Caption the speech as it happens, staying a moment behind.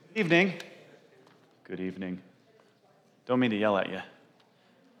Evening. Good evening. Don't mean to yell at you.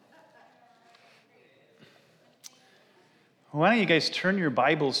 Why don't you guys turn your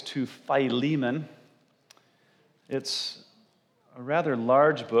Bibles to Philemon? It's a rather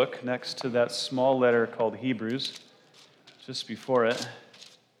large book next to that small letter called Hebrews, just before it.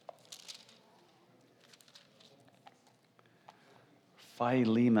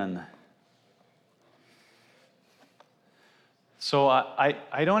 Philemon. So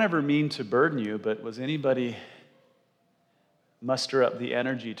I don't ever mean to burden you, but was anybody muster up the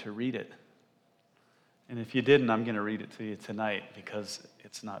energy to read it? And if you didn't, I'm going to read it to you tonight because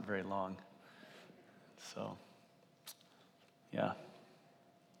it's not very long. So, yeah.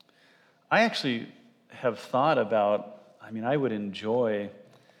 I actually have thought about, I would enjoy,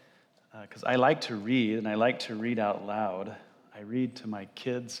 because I like to read, and I like to read out loud. I read to my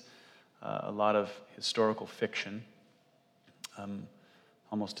kids a lot of historical fiction.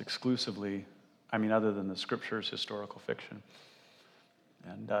 Almost exclusively, other than the scriptures, historical fiction.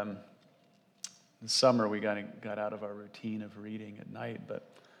 And this summer we got out of our routine of reading at night, but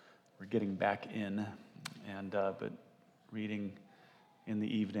we're getting back in, and but reading in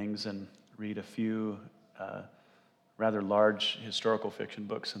the evenings and read a few rather large historical fiction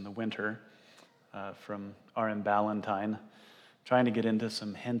books in the winter from R.M. Ballantyne, trying to get into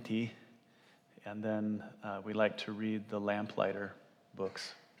some Henty. And then we like to read the Lamplighter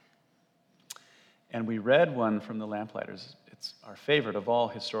books. And we read one from the Lamplighters. It's our favorite of all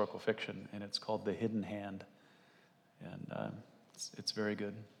historical fiction, and it's called The Hidden Hand. And it's very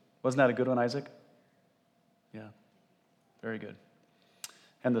good. Wasn't that a good one, Isaac? Yeah, very good.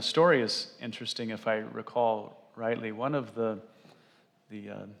 And the story is interesting, if I recall rightly. One of the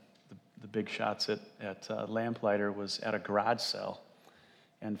big shots at Lamplighter was at a garage sale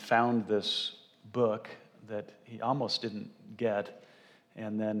and found this book that he almost didn't get,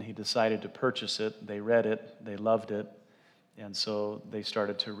 and then he decided to purchase it. They read it, they loved it, and so they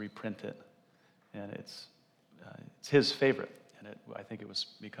started to reprint it. And it's his favorite, and I think it was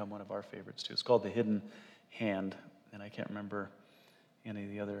become one of our favorites too. It's called The Hidden Hand, and I can't remember any of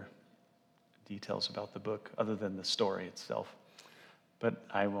the other details about the book other than the story itself. But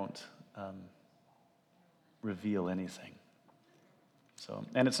I won't reveal anything. So,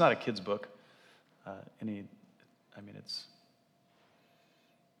 and it's not a kid's book. It's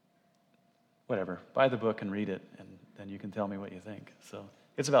whatever. Buy the book and read it, and then you can tell me what you think. So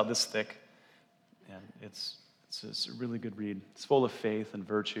it's about this thick, and it's a really good read. It's full of faith and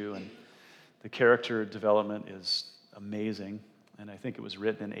virtue, and the character development is amazing. And I think it was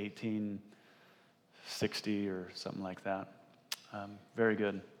written in 1860 or something like that. Very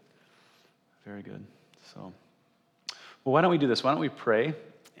good. Very good. So, well, why don't we do this? Why don't we pray,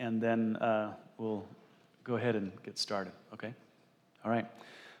 and then we'll go ahead and get started, okay? All right.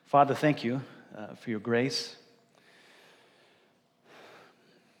 Father, thank you for your grace.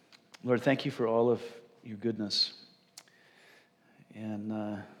 Lord, thank you for all of your goodness.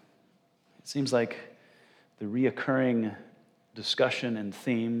 And it seems like the reoccurring discussion and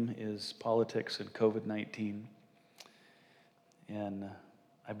theme is politics and COVID-19. And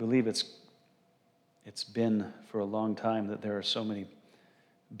I believe it's been for a long time that there are so many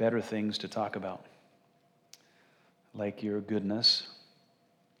better things to talk about, like your goodness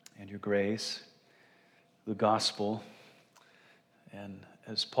and your grace, the gospel, and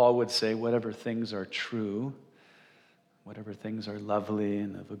as Paul would say, whatever things are true, whatever things are lovely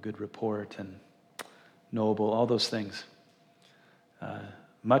and of a good report and noble, all those things,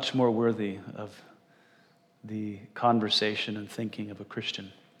 much more worthy of the conversation and thinking of a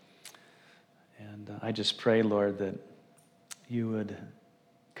Christian. And I just pray, Lord, that you would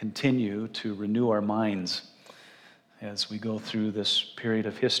continue to renew our minds as we go through this period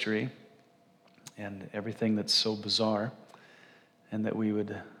of history and everything that's so bizarre, and that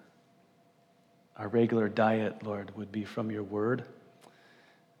our regular diet, Lord, would be from your word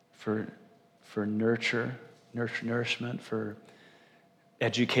for nourishment, for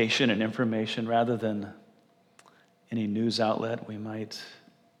education and information, rather than any news outlet we might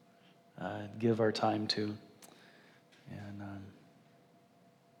give our time to. And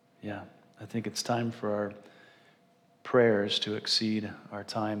I think it's time for our prayers to exceed our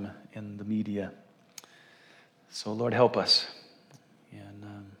time in the media. So Lord, help us and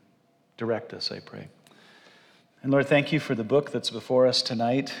direct us, I pray. And Lord, thank you for the book that's before us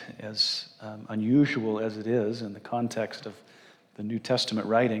tonight, as unusual as it is in the context of the New Testament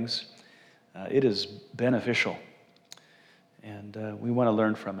writings. It is beneficial, and we want to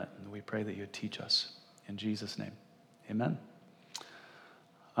learn from it, and we pray that you teach us. In Jesus' name, amen.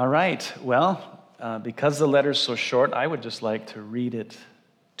 All right, well, because the letter's so short, I would just like to read it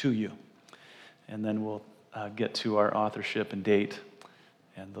to you. And then we'll get to our authorship and date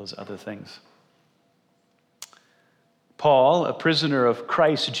and those other things. Paul, a prisoner of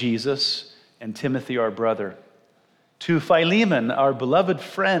Christ Jesus, and Timothy, our brother. To Philemon, our beloved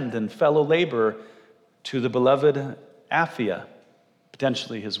friend and fellow laborer, to the beloved Apphia,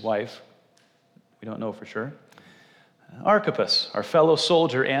 potentially his wife, we don't know for sure. Archippus, our fellow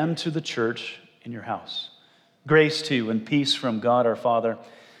soldier, and to the church in your house. Grace to you and peace from God our Father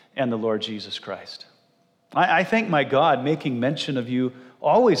and the Lord Jesus Christ. I thank my God, making mention of you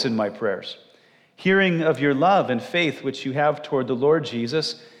always in my prayers, hearing of your love and faith which you have toward the Lord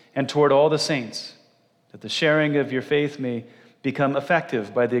Jesus and toward all the saints, that the sharing of your faith may become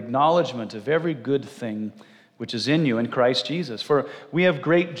effective by the acknowledgement of every good thing which is in you in Christ Jesus. For we have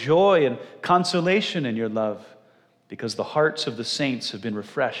great joy and consolation in your love, because the hearts of the saints have been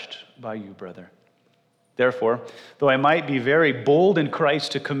refreshed by you, brother. Therefore, though I might be very bold in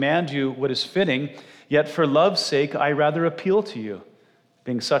Christ to command you what is fitting, yet for love's sake I rather appeal to you,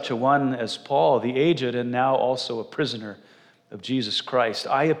 being such a one as Paul, the aged and now also a prisoner of Jesus Christ.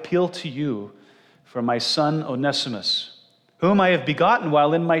 I appeal to you for my son Onesimus, whom I have begotten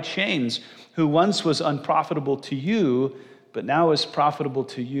while in my chains, who once was unprofitable to you, but now is profitable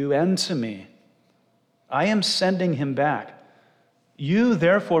to you and to me. I am sending him back. You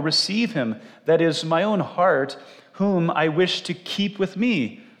therefore receive him, that is my own heart, whom I wish to keep with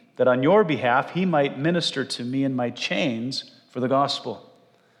me, that on your behalf he might minister to me in my chains for the gospel.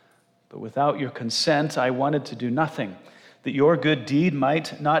 But without your consent I wanted to do nothing, that your good deed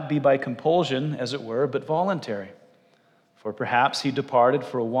might not be by compulsion, as it were, but voluntary. For perhaps he departed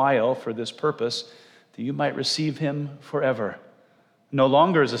for a while for this purpose, that you might receive him forever. No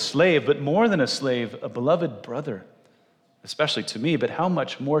longer as a slave, but more than a slave, a beloved brother, especially to me, but how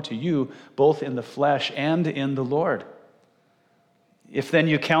much more to you, both in the flesh and in the Lord. If then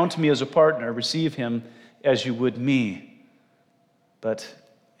you count me as a partner, receive him as you would me. But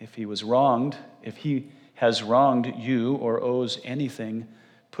if he has wronged you or owes anything,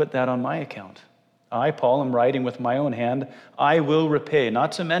 put that on my account. I, Paul, am writing with my own hand. I will repay,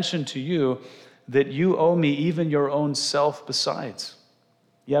 not to mention to you that you owe me even your own self besides.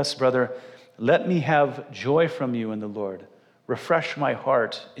 Yes, brother, let me have joy from you in the Lord. Refresh my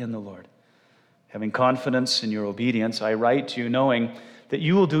heart in the Lord. Having confidence in your obedience, I write to you knowing that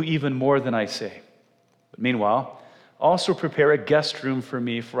you will do even more than I say. But meanwhile, also prepare a guest room for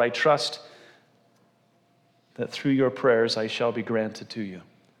me, for I trust that through your prayers I shall be granted to you.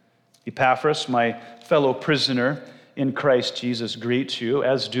 Epaphras, my fellow prisoner in Christ Jesus, greets you,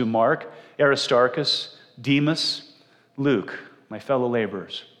 as do Mark, Aristarchus, Demas, Luke, my fellow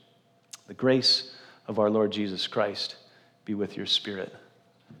laborers. The grace of our Lord Jesus Christ be with your spirit.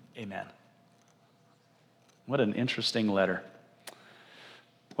 Amen. What an interesting letter.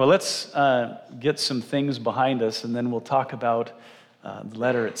 Well, let's get some things behind us, and then we'll talk about the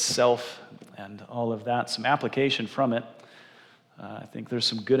letter itself and all of that, some application from it. I think there's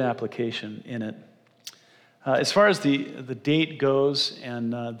some good application in it. As far as the date goes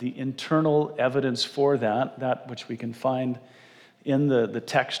and the internal evidence for that which we can find in the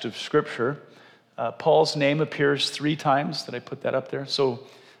text of Scripture, Paul's name appears 3 times. Did I put that up there? So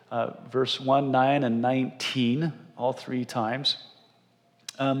verse 1, 9, and 19, all 3 times.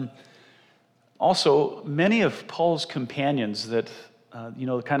 Also, many of Paul's companions that,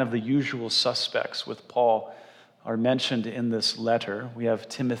 kind of the usual suspects with Paul are mentioned in this letter. We have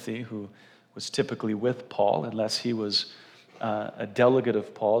Timothy, who was typically with Paul, unless he was a delegate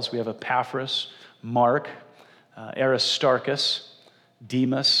of Paul's. We have Epaphras, Mark, Aristarchus,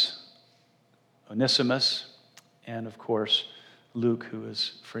 Demas, Onesimus, and of course, Luke, who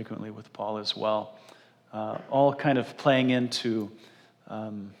is frequently with Paul as well. All kind of playing into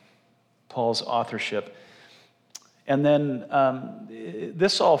Paul's authorship. And then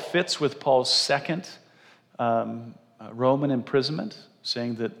this all fits with Paul's second Roman imprisonment,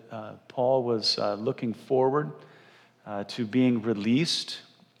 saying that Paul was looking forward to being released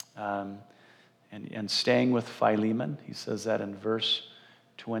and staying with Philemon. He says that in verse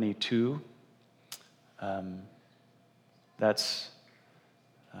 22. That's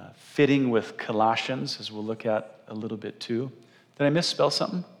fitting with Colossians, as we'll look at a little bit too. Did I misspell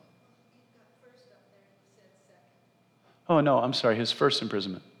something? Oh, no, I'm sorry, his first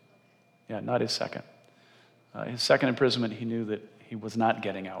imprisonment. Yeah, not his second. His second imprisonment, he knew that he was not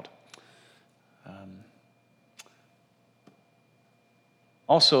getting out.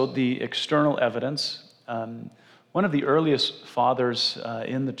 Also, the external evidence. One of the earliest fathers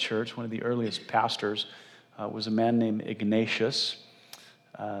in the church, one of the earliest pastors, was a man named Ignatius.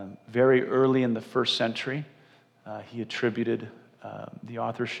 Very early in the first century, he attributed the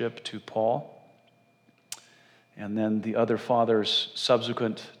authorship to Paul. And then the other fathers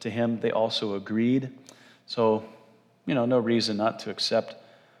subsequent to him, they also agreed. So, no reason not to accept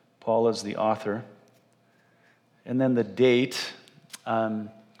Paul as the author. And then the date.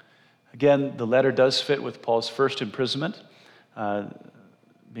 Again, the letter does fit with Paul's first imprisonment,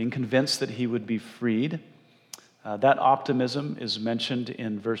 being convinced that he would be freed. That optimism is mentioned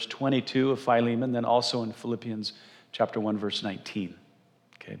in verse 22 of Philemon, then also in Philippians chapter 1, verse 19.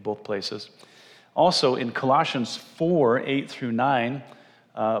 Okay, both places. Also, in Colossians 4, 8 through 9,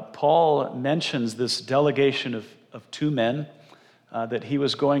 Paul mentions this delegation of two men that he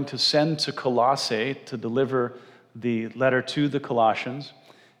was going to send to Colossae to deliver the letter to the Colossians,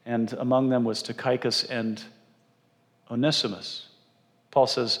 and among them was Tychicus and Onesimus. Paul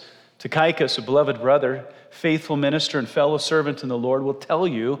says, Tychicus, a beloved brother, faithful minister and fellow servant in the Lord, will tell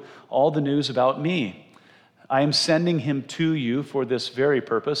you all the news about me. I am sending him to you for this very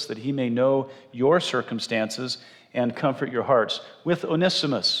purpose, that he may know your circumstances and comfort your hearts. With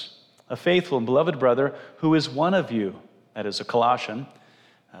Onesimus, a faithful and beloved brother, who is one of you, that is a Colossian,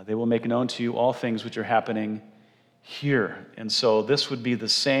 they will make known to you all things which are happening here. And so this would be the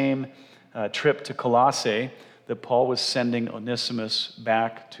same trip to Colossae that Paul was sending Onesimus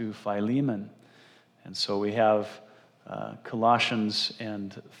back to Philemon. And so we have Colossians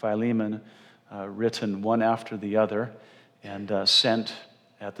and Philemon written one after the other and sent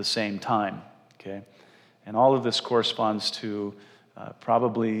at the same time, okay? And all of this corresponds to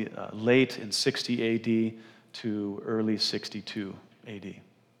probably late in 60 A.D. to early 62 A.D.,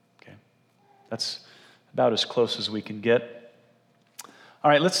 okay? That's about as close as we can get.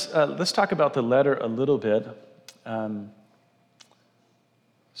 All right, let's talk about the letter a little bit.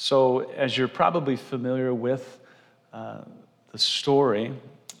 So as you're probably familiar with the story,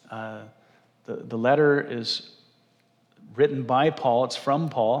 the letter is written by Paul. It's from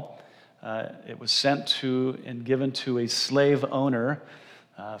Paul. It was sent to and given to a slave owner,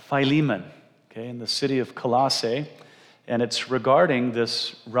 Philemon, okay, in the city of Colossae. And it's regarding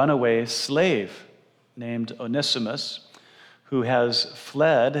this runaway slave named Onesimus, who has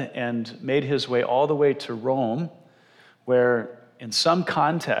fled and made his way all the way to Rome, where in some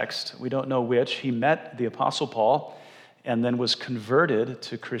context, we don't know which, he met the Apostle Paul and then was converted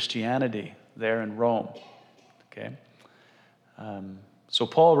to Christianity there in Rome, okay? So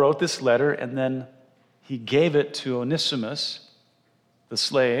Paul wrote this letter, and then he gave it to Onesimus, the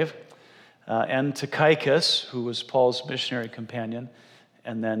slave, and to Tychicus, who was Paul's missionary companion,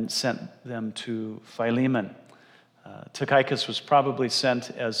 and then sent them to Philemon. Tychicus was probably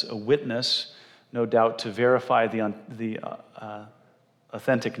sent as a witness, no doubt, to verify the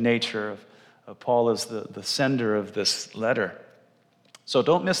authentic nature of Paul as the sender of this letter. So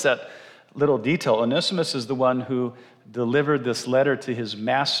don't miss that little detail. Onesimus is the one who delivered this letter to his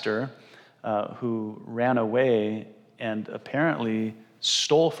master, who ran away and apparently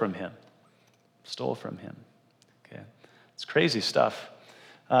stole from him. Okay, it's crazy stuff.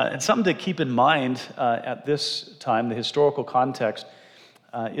 And something to keep in mind at this time, the historical context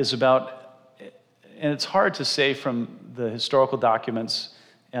is about, and it's hard to say from the historical documents,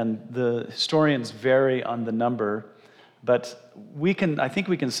 and the historians vary on the number, but I think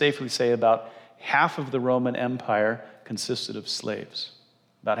we can safely say about half of the Roman Empire consisted of slaves,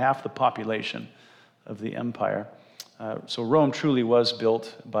 about half the population of the empire. So Rome truly was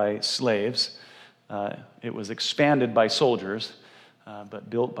built by slaves. It was expanded by soldiers, but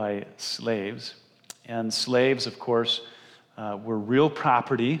built by slaves. And slaves, of course, were real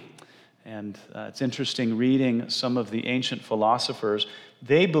property. And it's interesting reading some of the ancient philosophers.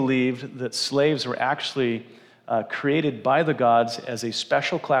 They believed that slaves were actually created by the gods as a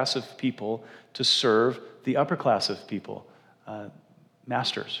special class of people to serve the upper class of people,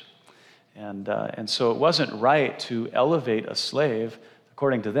 masters. And so it wasn't right to elevate a slave,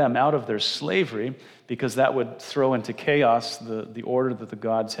 according to them, out of their slavery, because that would throw into chaos the order that the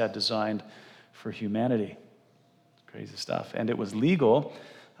gods had designed for humanity. Crazy stuff. And it was legal,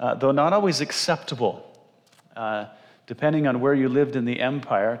 though not always acceptable, depending on where you lived in the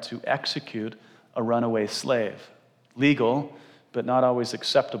empire, to execute a runaway slave. Legal, but not always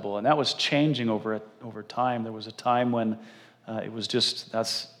acceptable. And that was changing over time. There was a time when it was just,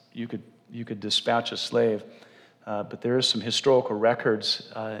 you could dispatch a slave. But there is some historical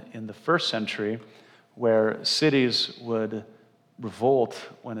records in the first century where cities would revolt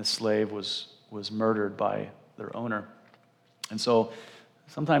when a slave was murdered by their owner. And so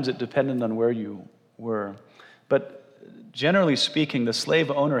sometimes it depended on where you were. But generally speaking, the slave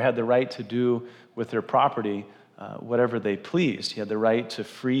owner had the right to do with their property whatever they pleased. He had the right to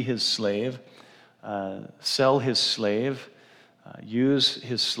free his slave, sell his slave, use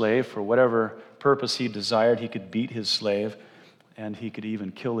his slave for whatever purpose he desired. He could beat his slave, and he could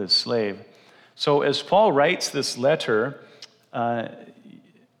even kill his slave. So as Paul writes this letter,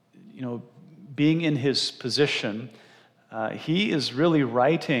 being in his position, he is really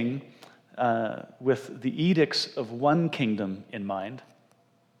writing with the edicts of one kingdom in mind,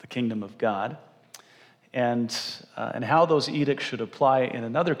 the kingdom of God, and how those edicts should apply in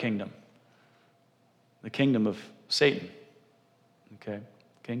another kingdom, the kingdom of Satan. Okay,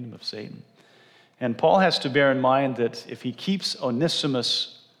 kingdom of Satan. And Paul has to bear in mind that if he keeps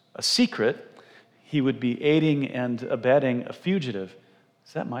Onesimus a secret, he would be aiding and abetting a fugitive.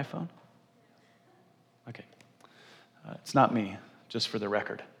 Is that my phone? Okay. It's not me, just for the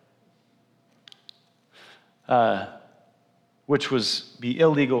record. Which would be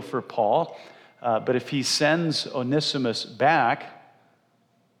illegal for Paul. But if he sends Onesimus back,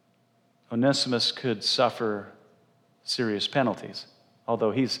 Onesimus could suffer serious penalties,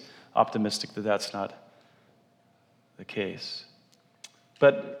 although he's optimistic that that's not the case.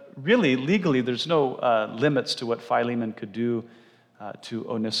 But really, legally, there's no limits to what Philemon could do to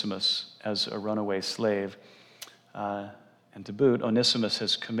Onesimus as a runaway slave. And to boot, Onesimus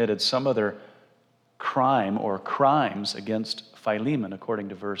has committed some other crime or crimes against Philemon, according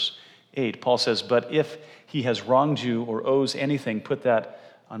to verse 8. Paul says, "But if he has wronged you or owes anything, put that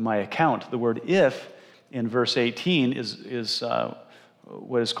on my account." The word "if" in verse 18 is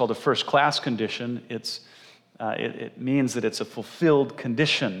what is called a first-class condition. It means that it's a fulfilled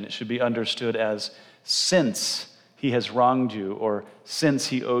condition. It should be understood as since he has wronged you or since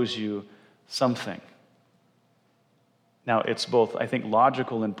he owes you something. Now, it's both, I think,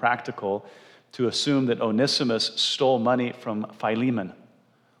 logical and practical to assume that Onesimus stole money from Philemon.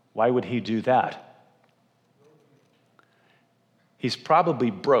 Why would he do that? He's probably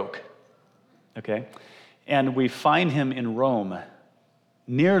broke, okay? And we find him in Rome,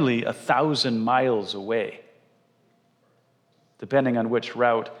 nearly 1,000 miles away, depending on which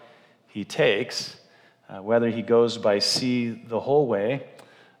route he takes, whether he goes by sea the whole way.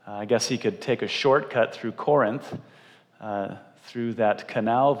 I guess he could take a shortcut through Corinth, through that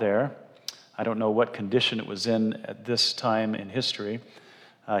canal there. I don't know what condition it was in at this time in history.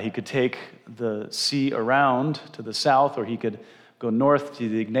 He could take the sea around to the south, or he could go north to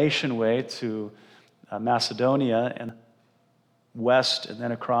the Egnatian Way to Macedonia, and west and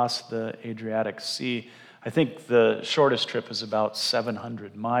then across the Adriatic Sea. I think the shortest trip is about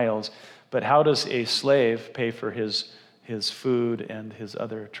 700 miles. But how does a slave pay for his food and his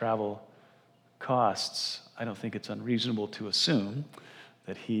other travel costs? I don't think it's unreasonable to assume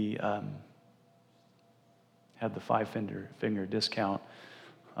that he had the five-finger discount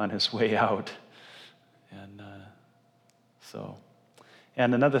on his way out.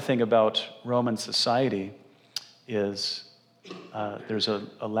 And another thing about Roman society is there's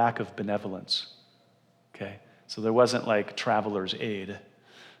a lack of benevolence, okay? So there wasn't like traveler's aid.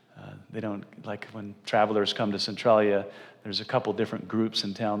 They don't, like when travelers come to Centralia, there's a couple different groups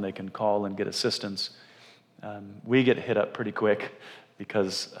in town they can call and get assistance. We get hit up pretty quick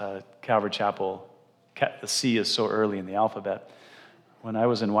because Calvary Chapel, the C is so early in the alphabet. When I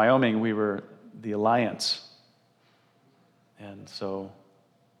was in Wyoming, we were the Alliance. And so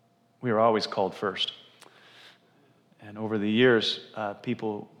we were always called first. And over the years,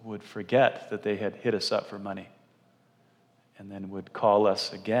 people would forget that they had hit us up for money and then would call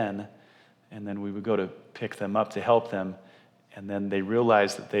us again, and then we would go to pick them up to help them, and then they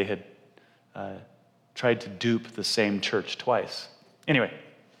realized that they had tried to dupe the same church twice. Anyway,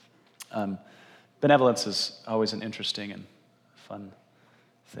 benevolence is always an interesting and fun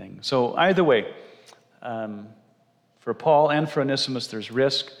thing. So either way, for Paul and for Onesimus, there's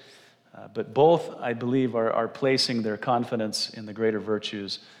risk, but both, I believe, are placing their confidence in the greater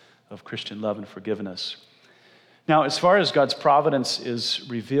virtues of Christian love and forgiveness. Now, as far as God's providence is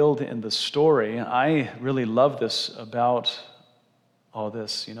revealed in the story, I really love this about all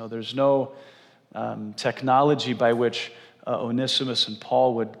this. You know, there's no technology by which Onesimus and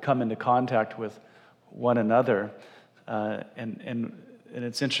Paul would come into contact with one another. And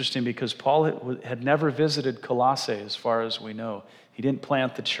it's interesting because Paul had never visited Colossae, as far as we know. He didn't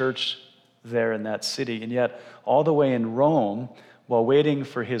plant the church there in that city. And yet, all the way in Rome, while waiting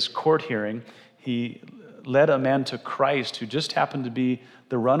for his court hearing, he led a man to Christ who just happened to be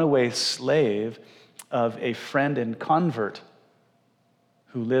the runaway slave of a friend and convert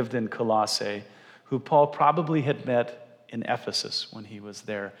who lived in Colossae, who Paul probably had met in Ephesus when he was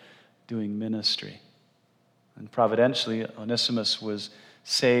there doing ministry. And providentially, Onesimus was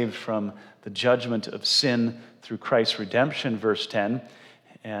saved from the judgment of sin through Christ's redemption, verse 10,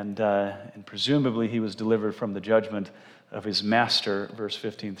 and presumably he was delivered from the judgment of his master, verse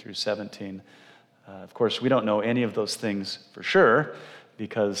 15 through 17. Of course, we don't know any of those things for sure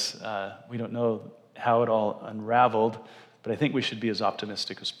because we don't know how it all unraveled, but I think we should be as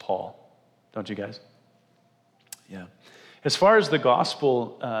optimistic as Paul. Don't you guys? Yeah. As far as the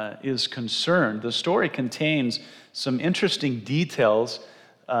gospel is concerned, the story contains some interesting details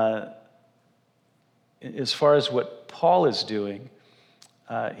as far as what Paul is doing.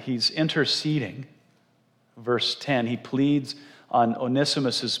 He's interceding. Verse 10, he pleads on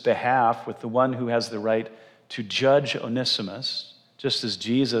Onesimus' behalf with the one who has the right to judge Onesimus, just as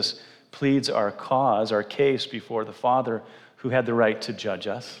Jesus pleads our cause, our case before the Father who had the right to judge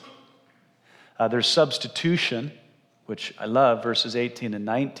us. There's substitution, which I love, verses 18 and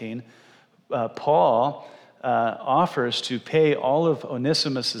 19. Paul offers to pay all of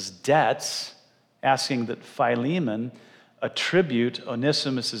Onesimus' debts, asking that Philemon attribute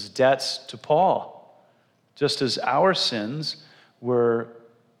Onesimus' debts to Paul, just as our sins were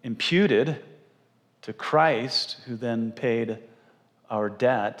imputed to Christ, who then paid our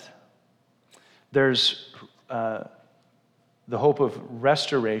debt. There's the hope of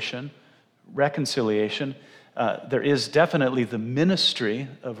restoration, reconciliation. There is definitely the ministry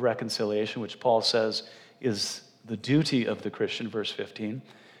of reconciliation, which Paul says is the duty of the Christian, verse 15.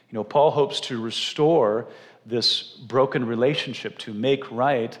 Paul hopes to restore this broken relationship, to make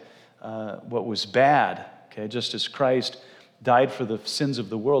right what was bad, okay? Just as Christ died for the sins of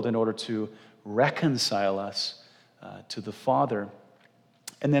the world in order to reconcile us to the Father.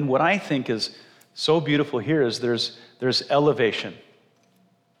 And then what I think is so beautiful here is there's elevation.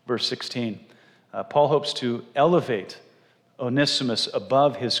 Verse 16. Paul hopes to elevate Onesimus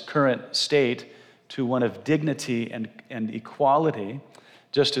above his current state to one of dignity and equality,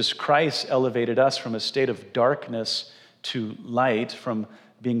 just as Christ elevated us from a state of darkness to light, from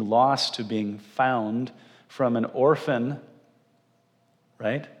being lost to being found, from an orphan,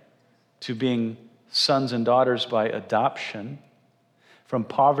 right, to being sons and daughters by adoption, from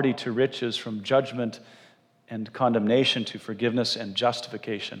poverty to riches, from judgment and condemnation to forgiveness and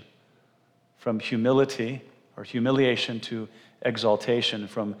justification, from humility or humiliation to exaltation,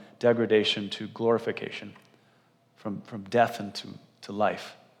 from degradation to glorification, from death into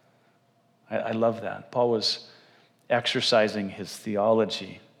life. I love that. Paul was exercising his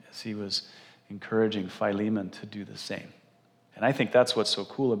theology as he was encouraging Philemon to do the same. And I think that's what's so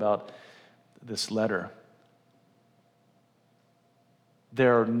cool about this letter.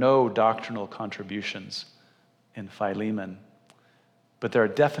 There are no doctrinal contributions in Philemon, but there are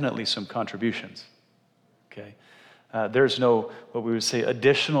definitely some contributions, okay? There's no, what we would say,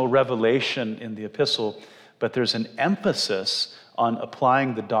 additional revelation in the epistle, but there's an emphasis on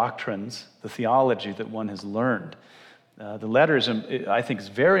applying the doctrines, the theology that one has learned. The letter, I think, is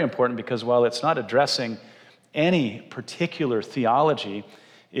very important because while it's not addressing any particular theology,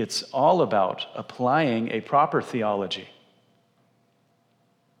 it's all about applying a proper theology.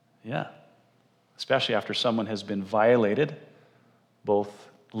 Yeah, especially after someone has been violated, both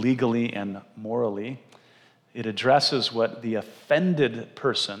legally and morally. It addresses what the offended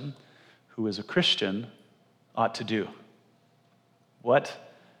person who is a Christian ought to do. What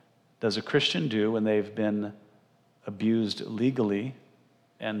does a Christian do when they've been abused legally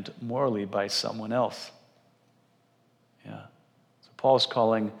and morally by someone else? Yeah. So Paul's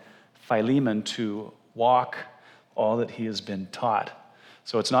calling Philemon to walk all that he has been taught.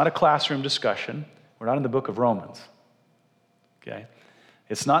 So it's not a classroom discussion. We're not in the book of Romans. Okay?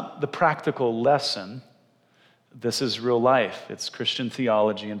 It's not the practical lesson. This is real life. It's Christian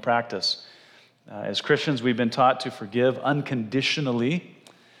theology and practice. As Christians, we've been taught to forgive unconditionally,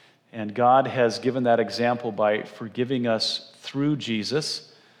 and God has given that example by forgiving us through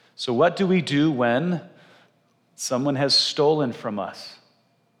Jesus. So what do we do when someone has stolen from us?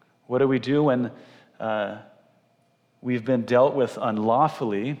 What do we do when we've been dealt with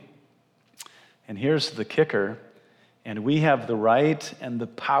unlawfully? And here's the kicker, and we have the right and the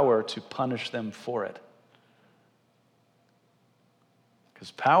power to punish them for it.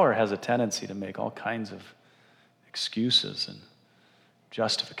 Because power has a tendency to make all kinds of excuses and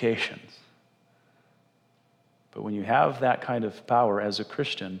justifications. But when you have that kind of power as a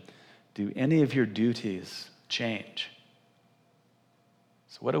Christian, do any of your duties change?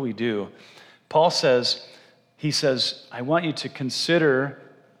 So what do we do? Paul says, I want you to consider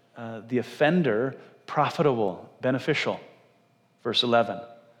the offender profitable, beneficial, verse 11,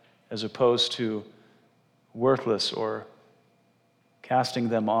 as opposed to worthless or casting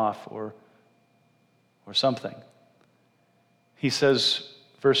them off or something. He says,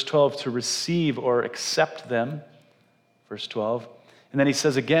 verse 12, to receive or accept them, verse 12. And then he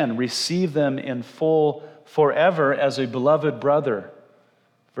says again, receive them in full forever as a beloved brother.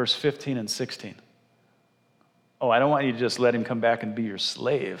 Verse 15 and 16. Oh, I don't want you to just let him come back and be your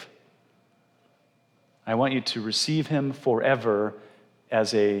slave. I want you to receive him forever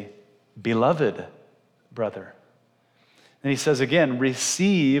as a beloved brother. And he says again,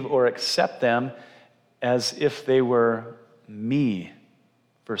 receive or accept them as if they were me.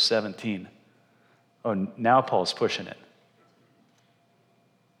 Verse 17. Oh, now Paul's pushing it.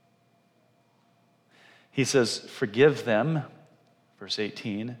 He says, forgive them, verse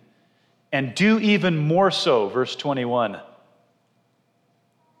 18, and do even more so, verse 21.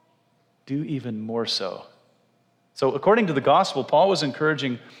 Do even more so. So according to the gospel, Paul was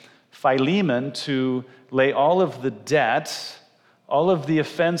encouraging Philemon to lay all of the debt, all of the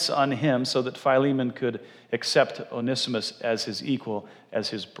offense on him so that Philemon could accept Onesimus as his equal, as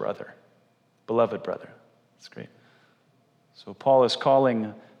his brother, beloved brother. That's great. So Paul is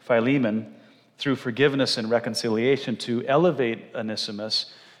calling Philemon through forgiveness and reconciliation to elevate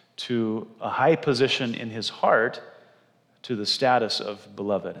Onesimus to a high position in his heart, to the status of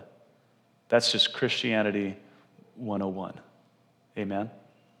beloved. That's just Christianity 101. Amen?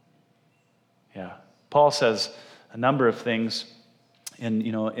 Yeah. Paul says a number of things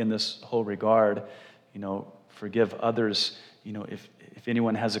in this whole regard. Forgive others. If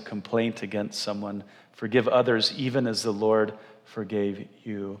anyone has a complaint against someone, forgive others even as the Lord forgave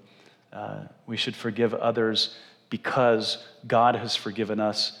you. We should forgive others because God has forgiven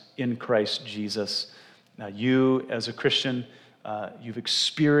us in Christ Jesus. Now, you as a Christian, you've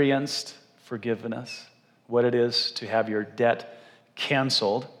experienced forgiveness, what it is to have your debt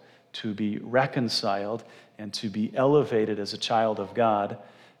canceled, to be reconciled, and to be elevated as a child of God.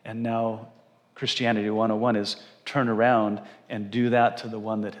 And now Christianity 101 is turn around and do that to the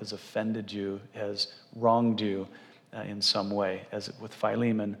one that has offended you, has wronged you in some way, as with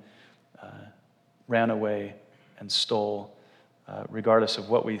Philemon, ran away and stole, regardless of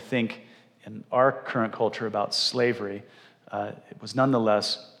what we think in our current culture about slavery. It was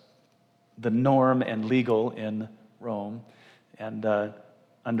nonetheless the norm and legal in Rome, and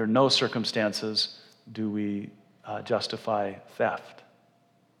under no circumstances do we justify theft.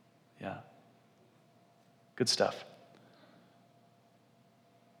 Yeah. Good stuff.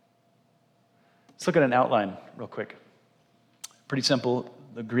 Let's look at an outline real quick. Pretty simple.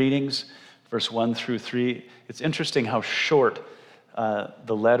 The greetings, verse 1 through 3. It's interesting how short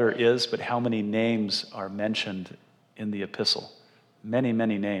the letter is, but how many names are mentioned in the epistle. Many,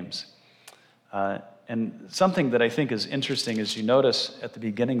 many names. And something that I think is interesting is you notice at the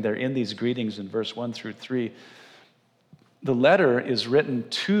beginning there in these greetings in verse 1 through 3, the letter is written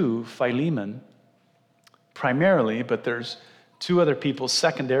to Philemon primarily, but there's two other people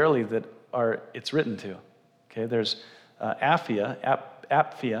secondarily that it's written to. Okay, there's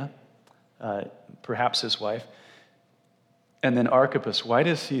Apphia, perhaps his wife, and then Archippus. Why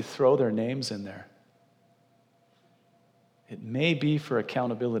does he throw their names in there? It may be for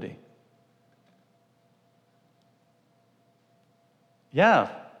accountability. Yeah,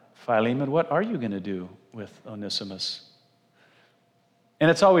 Philemon, what are you going to do with Onesimus? And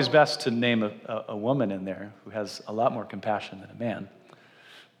it's always best to name a woman in there who has a lot more compassion than a man.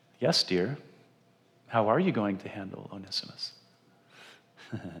 Yes, dear. How are you going to handle Onesimus?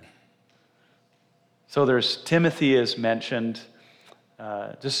 So there's Timothy is mentioned.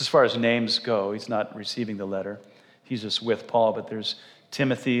 Just as far as names go, he's not receiving the letter. He's just with Paul, but there's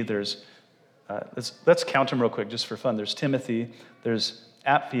Timothy, there's let's count them real quick just for fun. There's Timothy, there's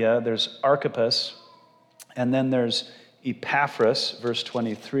Apphia, there's Archippus, and then there's Epaphras, verse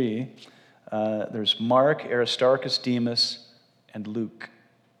 23. There's Mark, Aristarchus, Demas, and Luke.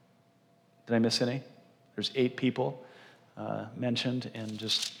 Did I miss any? There's 8 people mentioned in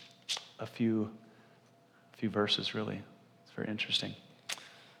just a few verses, really. It's very interesting.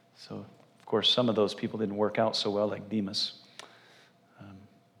 So, of course, some of those people didn't work out so well, like Demas.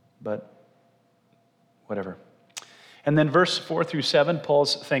 But whatever. And then verse 4 through 7,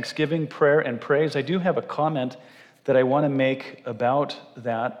 Paul's thanksgiving, prayer, and praise. I do have a comment that I want to make about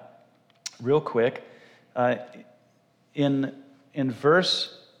that real quick. In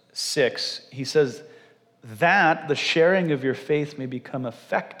verse 6, he says, that the sharing of your faith may become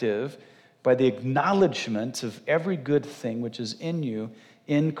effective by the acknowledgement of every good thing which is in you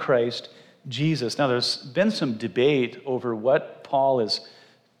in Christ Jesus. Now, there's been some debate over what Paul is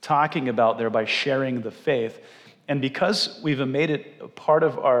talking about there by sharing the faith. And because we've made it a part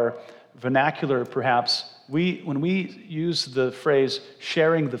of our vernacular, perhaps, when we use the phrase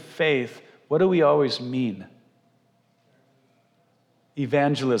sharing the faith, what do we always mean?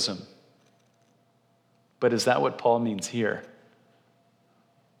 Evangelism. But is that what Paul means here?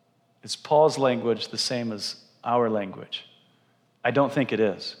 Is Paul's language the same as our language? I don't think it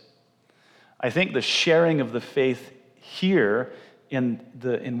is. I think the sharing of the faith here in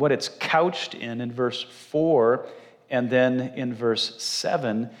what it's couched in verse 4 and then in verse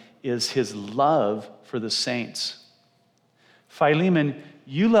 7 is his love for the saints. Philemon,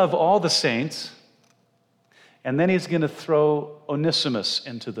 you love all the saints, and then he's going to throw Onesimus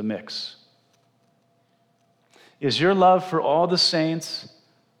into the mix. Is your love for all the saints,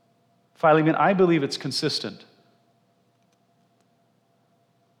 Philemon, I believe it's consistent.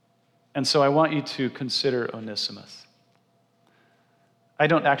 And so I want you to consider Onesimus. I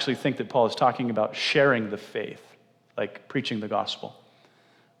don't actually think that Paul is talking about sharing the faith, like preaching the gospel.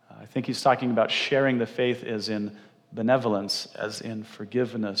 I think he's talking about sharing the faith as in benevolence, as in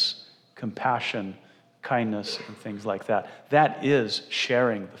forgiveness, compassion, kindness, and things like that. That is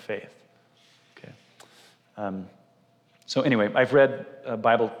sharing the faith. Okay. So anyway, I've read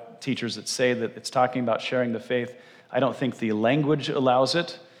Bible teachers that say that it's talking about sharing the faith. I don't think the language allows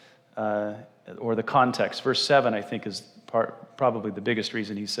it, or the context. Verse 7, I think, is probably the biggest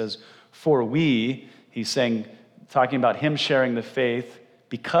reason. He says, for we, he's saying, talking about him sharing the faith,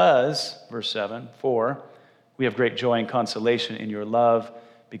 because, verse 7, for we have great joy and consolation in your love,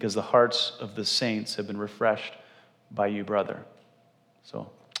 because the hearts of the saints have been refreshed by you, brother. So,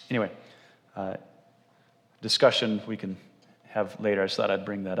 anyway, discussion we can have later. I just thought I'd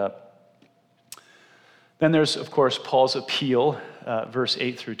bring that up. Then there's, of course, Paul's appeal, verse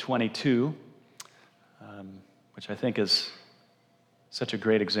 8 through 22, which I think is such a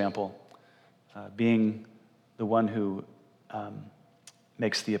great example. Being the one who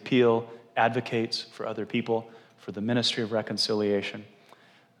makes the appeal, advocates for other people, for the ministry of reconciliation,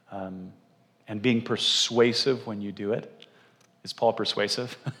 and being persuasive when you do it. Is Paul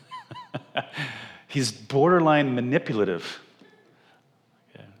persuasive? He's borderline manipulative.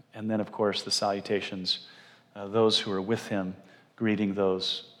 Okay. And then, of course, the salutations, those who are with him, greeting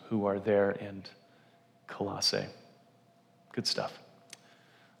those who are there in Colossae. Good stuff.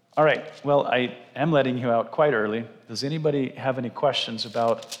 All right, well, I am letting you out quite early. Does anybody have any questions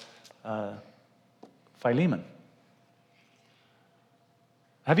about Philemon?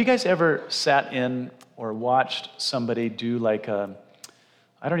 Have you guys ever sat in or watched somebody do like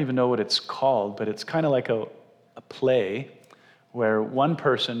I don't even know what it's called, but it's kind of like a play where one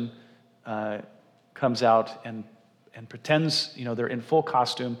person comes out and pretends, they're in full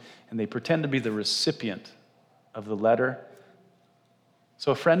costume, and they pretend to be the recipient of the letter.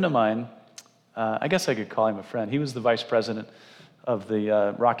 So a friend of mine, I guess I could call him a friend. He was the vice president of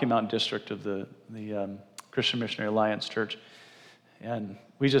the Rocky Mountain District of the Christian Missionary Alliance Church. And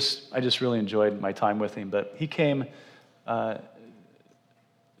I just really enjoyed my time with him. But he came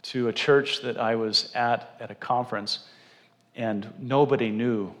to a church that I was at a conference, and nobody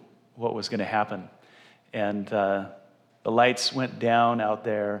knew what was going to happen. And the lights went down out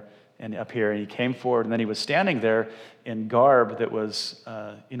there and up here, and he came forward, and then he was standing there in garb that was,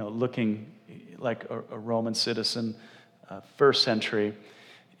 looking like a Roman citizen, first century,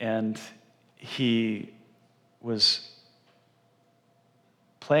 and he was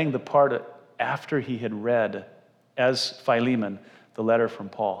playing the part after he had read, as Philemon, the letter from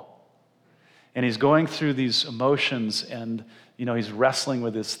Paul. And he's going through these emotions, and he's wrestling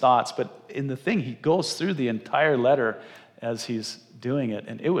with his thoughts, but in the thing, he goes through the entire letter as he's doing it,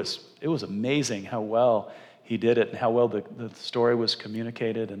 and it was amazing how well he did it and how well the story was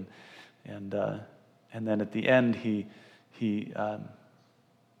communicated, and then at the end he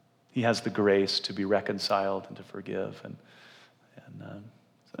has the grace to be reconciled and to forgive, and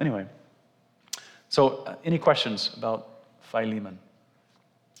so anyway. So any questions about Philemon?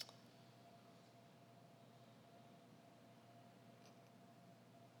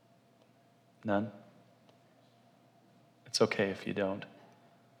 None? It's okay if you don't.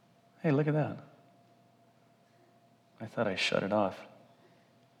 Hey, look at that. I thought I shut it off.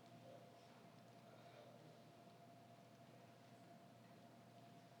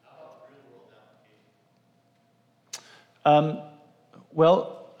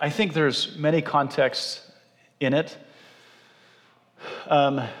 Well, I think there's many contexts in it,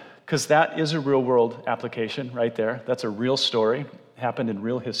 because that is a real-world application right there. That's a real story, happened in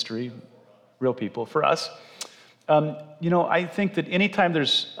real history, real people. For us, I think that anytime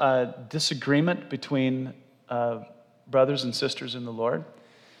there's disagreement between brothers and sisters in the Lord,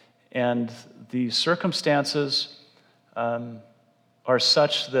 and the circumstances are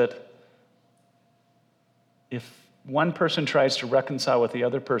such that if one person tries to reconcile with the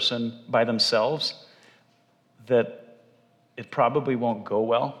other person by themselves, that it probably won't go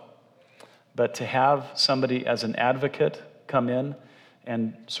well. But to have somebody as an advocate come in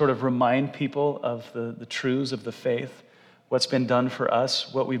and sort of remind people of the truths of the faith, what's been done for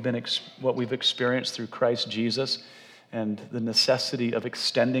us, what we've experienced through Christ Jesus, and the necessity of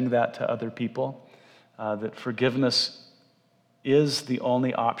extending that to other people, that forgiveness is the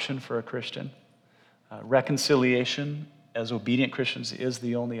only option for a Christian. Reconciliation as obedient Christians is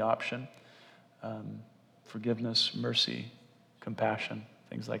the only option. Forgiveness, mercy, compassion,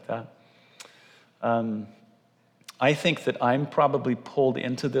 things like that. I think that I'm probably pulled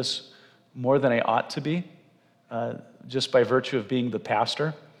into this more than I ought to be, just by virtue of being the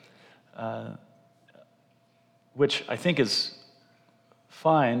pastor, which I think is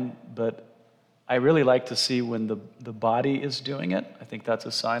fine, but I really like to see when the body is doing it. I think that's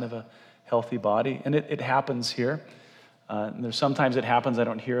a sign of a healthy body, and it happens here. And there's sometimes it happens, I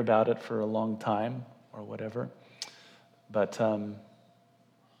don't hear about it for a long time or whatever. But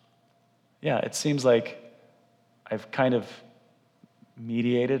yeah, it seems like I've kind of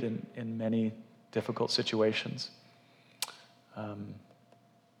mediated in many difficult situations.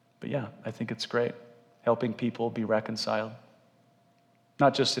 But yeah, I think it's great, helping people be reconciled.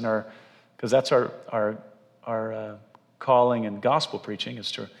 Not just in because that's our calling in gospel preaching,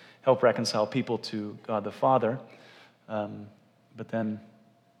 is to help reconcile people to God the Father. But then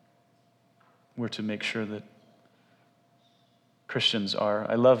we're to make sure that Christians are.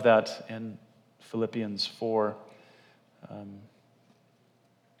 I love that in Philippians 4.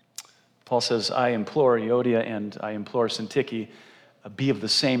 Paul says, I implore Euodia and I implore Syntyche, be of the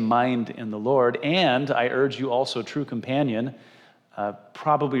same mind in the Lord, and I urge you also, true companion,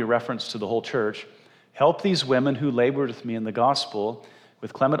 probably a reference to the whole church, help these women who labored with me in the gospel,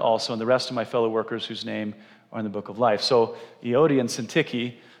 with Clement also, and the rest of my fellow workers whose name are in the book of life. So Euodia and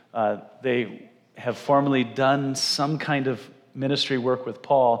Syntyche, they have formerly done some kind of ministry work with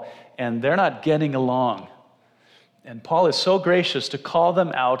Paul, and they're not getting along. And Paul is so gracious to call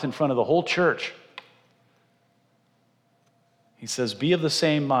them out in front of the whole church. He says, be of the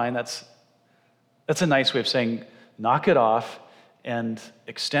same mind. That's a nice way of saying, knock it off and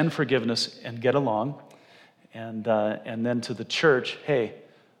extend forgiveness and get along. And then to the church, hey,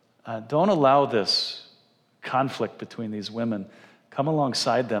 don't allow this conflict between these women. Come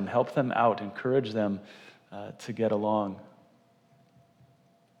alongside them, help them out, encourage them to get along.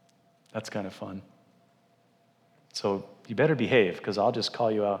 That's kind of fun. So you better behave, because I'll just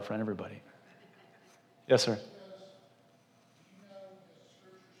call you out in front of everybody. Yes, sir.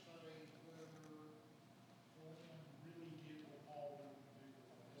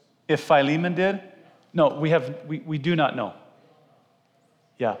 If Philemon did? No, we do not know.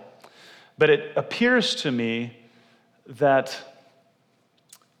 Yeah. But it appears to me that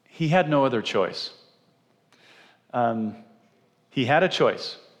he had no other choice. He had a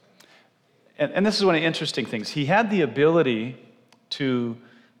choice. And this is one of the interesting things. He had the ability to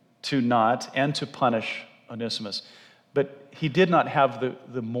not and to punish Onesimus, but he did not have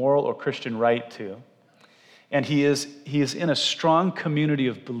the moral or Christian right to. And he is in a strong community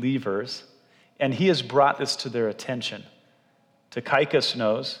of believers, and he has brought this to their attention. Tychicus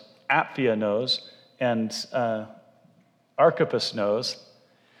knows, Apphia knows, and Archippus knows.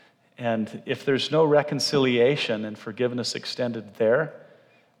 And if there's no reconciliation and forgiveness extended there,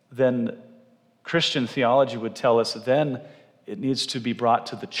 then Christian theology would tell us then it needs to be brought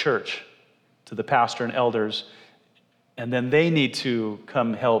to the church, to the pastor and elders, and then they need to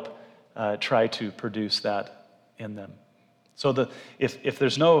come help try to produce that in them. So if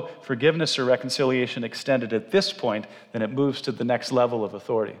there's no forgiveness or reconciliation extended at this point, then it moves to the next level of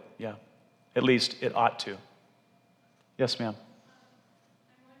authority. Yeah, at least it ought to. Yes, ma'am.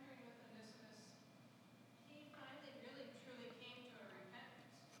 I'm wondering with Onesimus, he finally really truly came to a repentance.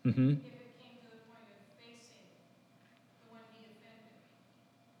 Mm-hmm. If it came to the point of facing the one he offended.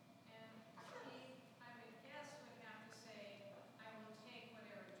 And he, I would guess, would have to say, I will take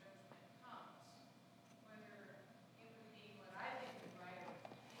whatever judgment comes. Whether it would be what I think is right, or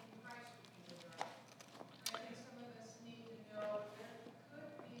in Christ would be right. I think some of us need to know there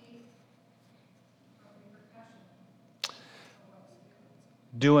could be a repercussion of what we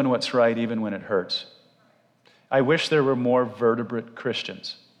do. Doing what's right even when it hurts. I wish there were more vertebrate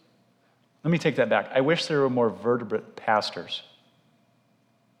Christians. Let me take that back. I wish there were more vertebrate pastors.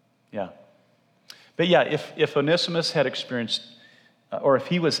 Yeah. But yeah, if Onesimus had experienced, or if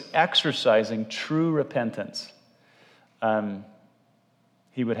he was exercising true repentance,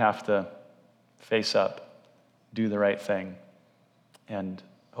 he would have to face up, do the right thing, and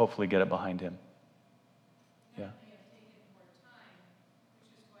hopefully get it behind him. Yeah. May have taken more time,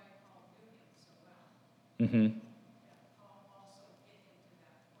 which is why Paul knew him so well. Mm-hmm. That Paul also get him to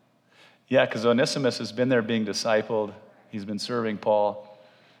that point. Yeah, because Onesimus has been there being discipled. He's been serving Paul.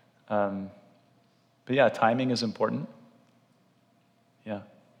 But yeah, timing is important. Yeah.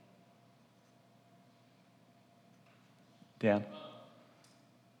 Dan? You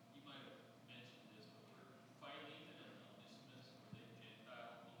might have mentioned this, but were Philemon and Onesimus, were they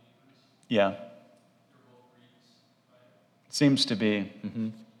Gentile believers? Yeah. They're both Greeks, right? Seems to be. Mm-hmm.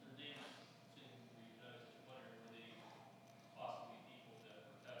 Their names seem to be, I was just wondering, were they possibly people that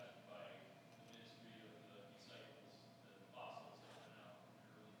were touched by the ministry of the disciples, the apostles that went out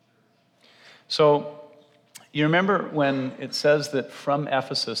in the early church? So you remember when it says that from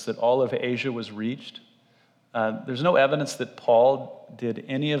Ephesus that all of Asia was reached? There's no evidence that Paul did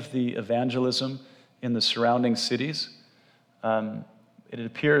any of the evangelism in the surrounding cities. It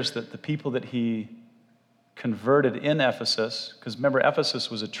appears that the people that he converted in Ephesus, because remember, Ephesus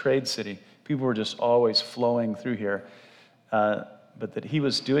was a trade city. People were just always flowing through here. But that he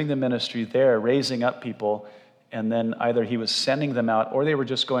was doing the ministry there, raising up people, and then either he was sending them out or they were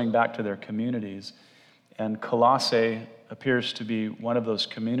just going back to their communities. And Colossae appears to be one of those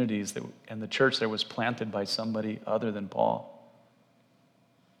communities and the church there was planted by somebody other than Paul.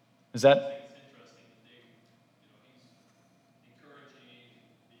 Is I that? think it's interesting that they, he's encouraging,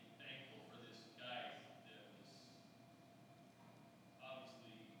 being thankful for this guy that was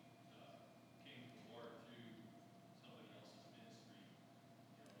obviously came to the Lord through somebody else's ministry.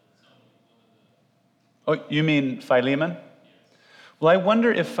 That somebody, one of the, Oh, you mean Philemon? yes. Well, I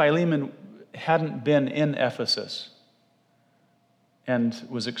wonder if Philemon hadn't been in Ephesus and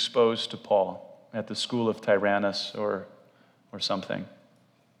was exposed to Paul at the school of Tyrannus or something.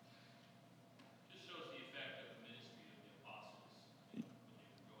 Just shows the effect of the ministry of the apostles when they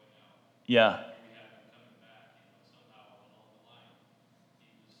were going out. Yeah, Here we have him coming back, somehow along the line,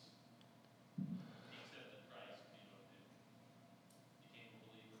 he accepted Christ, and became a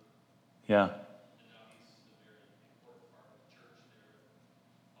believer, yeah. and now he's a very important part of the church there.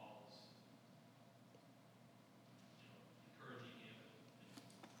 Paul is, encouraging him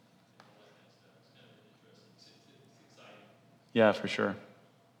and all that kind of stuff. It's kind of interesting. It's exciting. Yeah, for sure.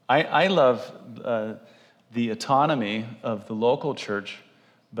 I love the autonomy of the local church,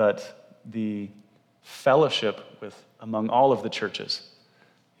 but the fellowship among all of the churches.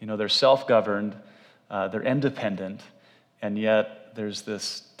 They're self-governed, they're independent, and yet there's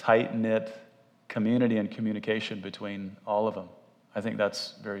this tight-knit community and communication between all of them. I think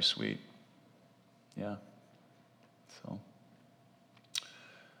that's very sweet. Yeah. So,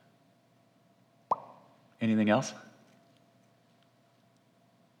 anything else?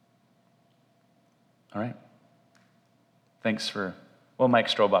 All right. Thanks for, Mike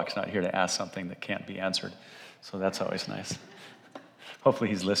Strobach's not here to ask something that can't be answered, so that's always nice. Hopefully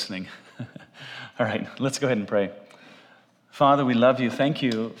he's listening. All right, let's go ahead and pray. Father, we love you. Thank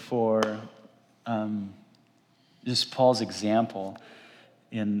you for just Paul's example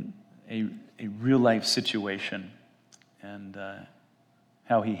in a real-life situation and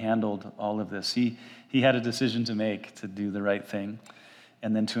how he handled all of this. He had a decision to make to do the right thing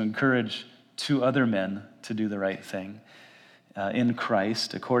and then to encourage 2 other men to do the right thing in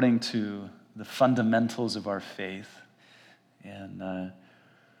Christ according to the fundamentals of our faith. And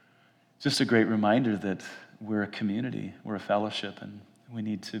just a great reminder that we're a community, we're a fellowship, and we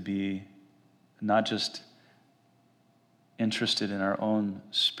need to be not just interested in our own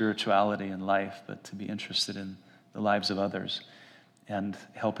spirituality and life, but to be interested in the lives of others and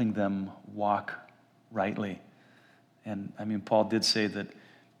helping them walk rightly. And Paul did say that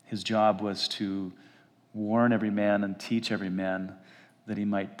his job was to warn every man and teach every man that he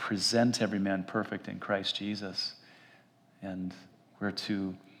might present every man perfect in Christ Jesus. And we're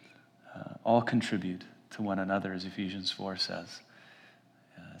to all contribute to one another, as Ephesians 4 says,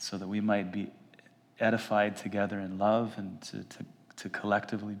 so that we might be edified together in love and to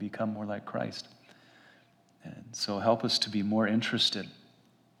collectively become more like Christ. And so help us to be more interested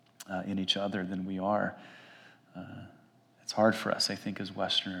in each other than we are. It's hard for us, I think, as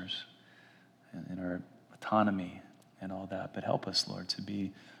Westerners in our autonomy and all that, but help us, Lord, to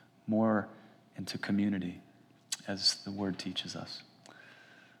be more into community as the Word teaches us.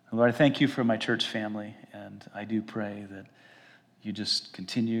 And Lord, I thank you for my church family, and I do pray that you just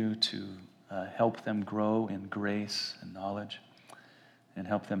continue to help them grow in grace and knowledge and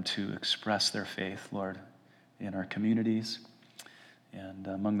help them to express their faith, Lord, in our communities and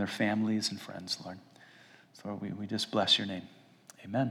among their families and friends, Lord. So we just bless your name. Amen.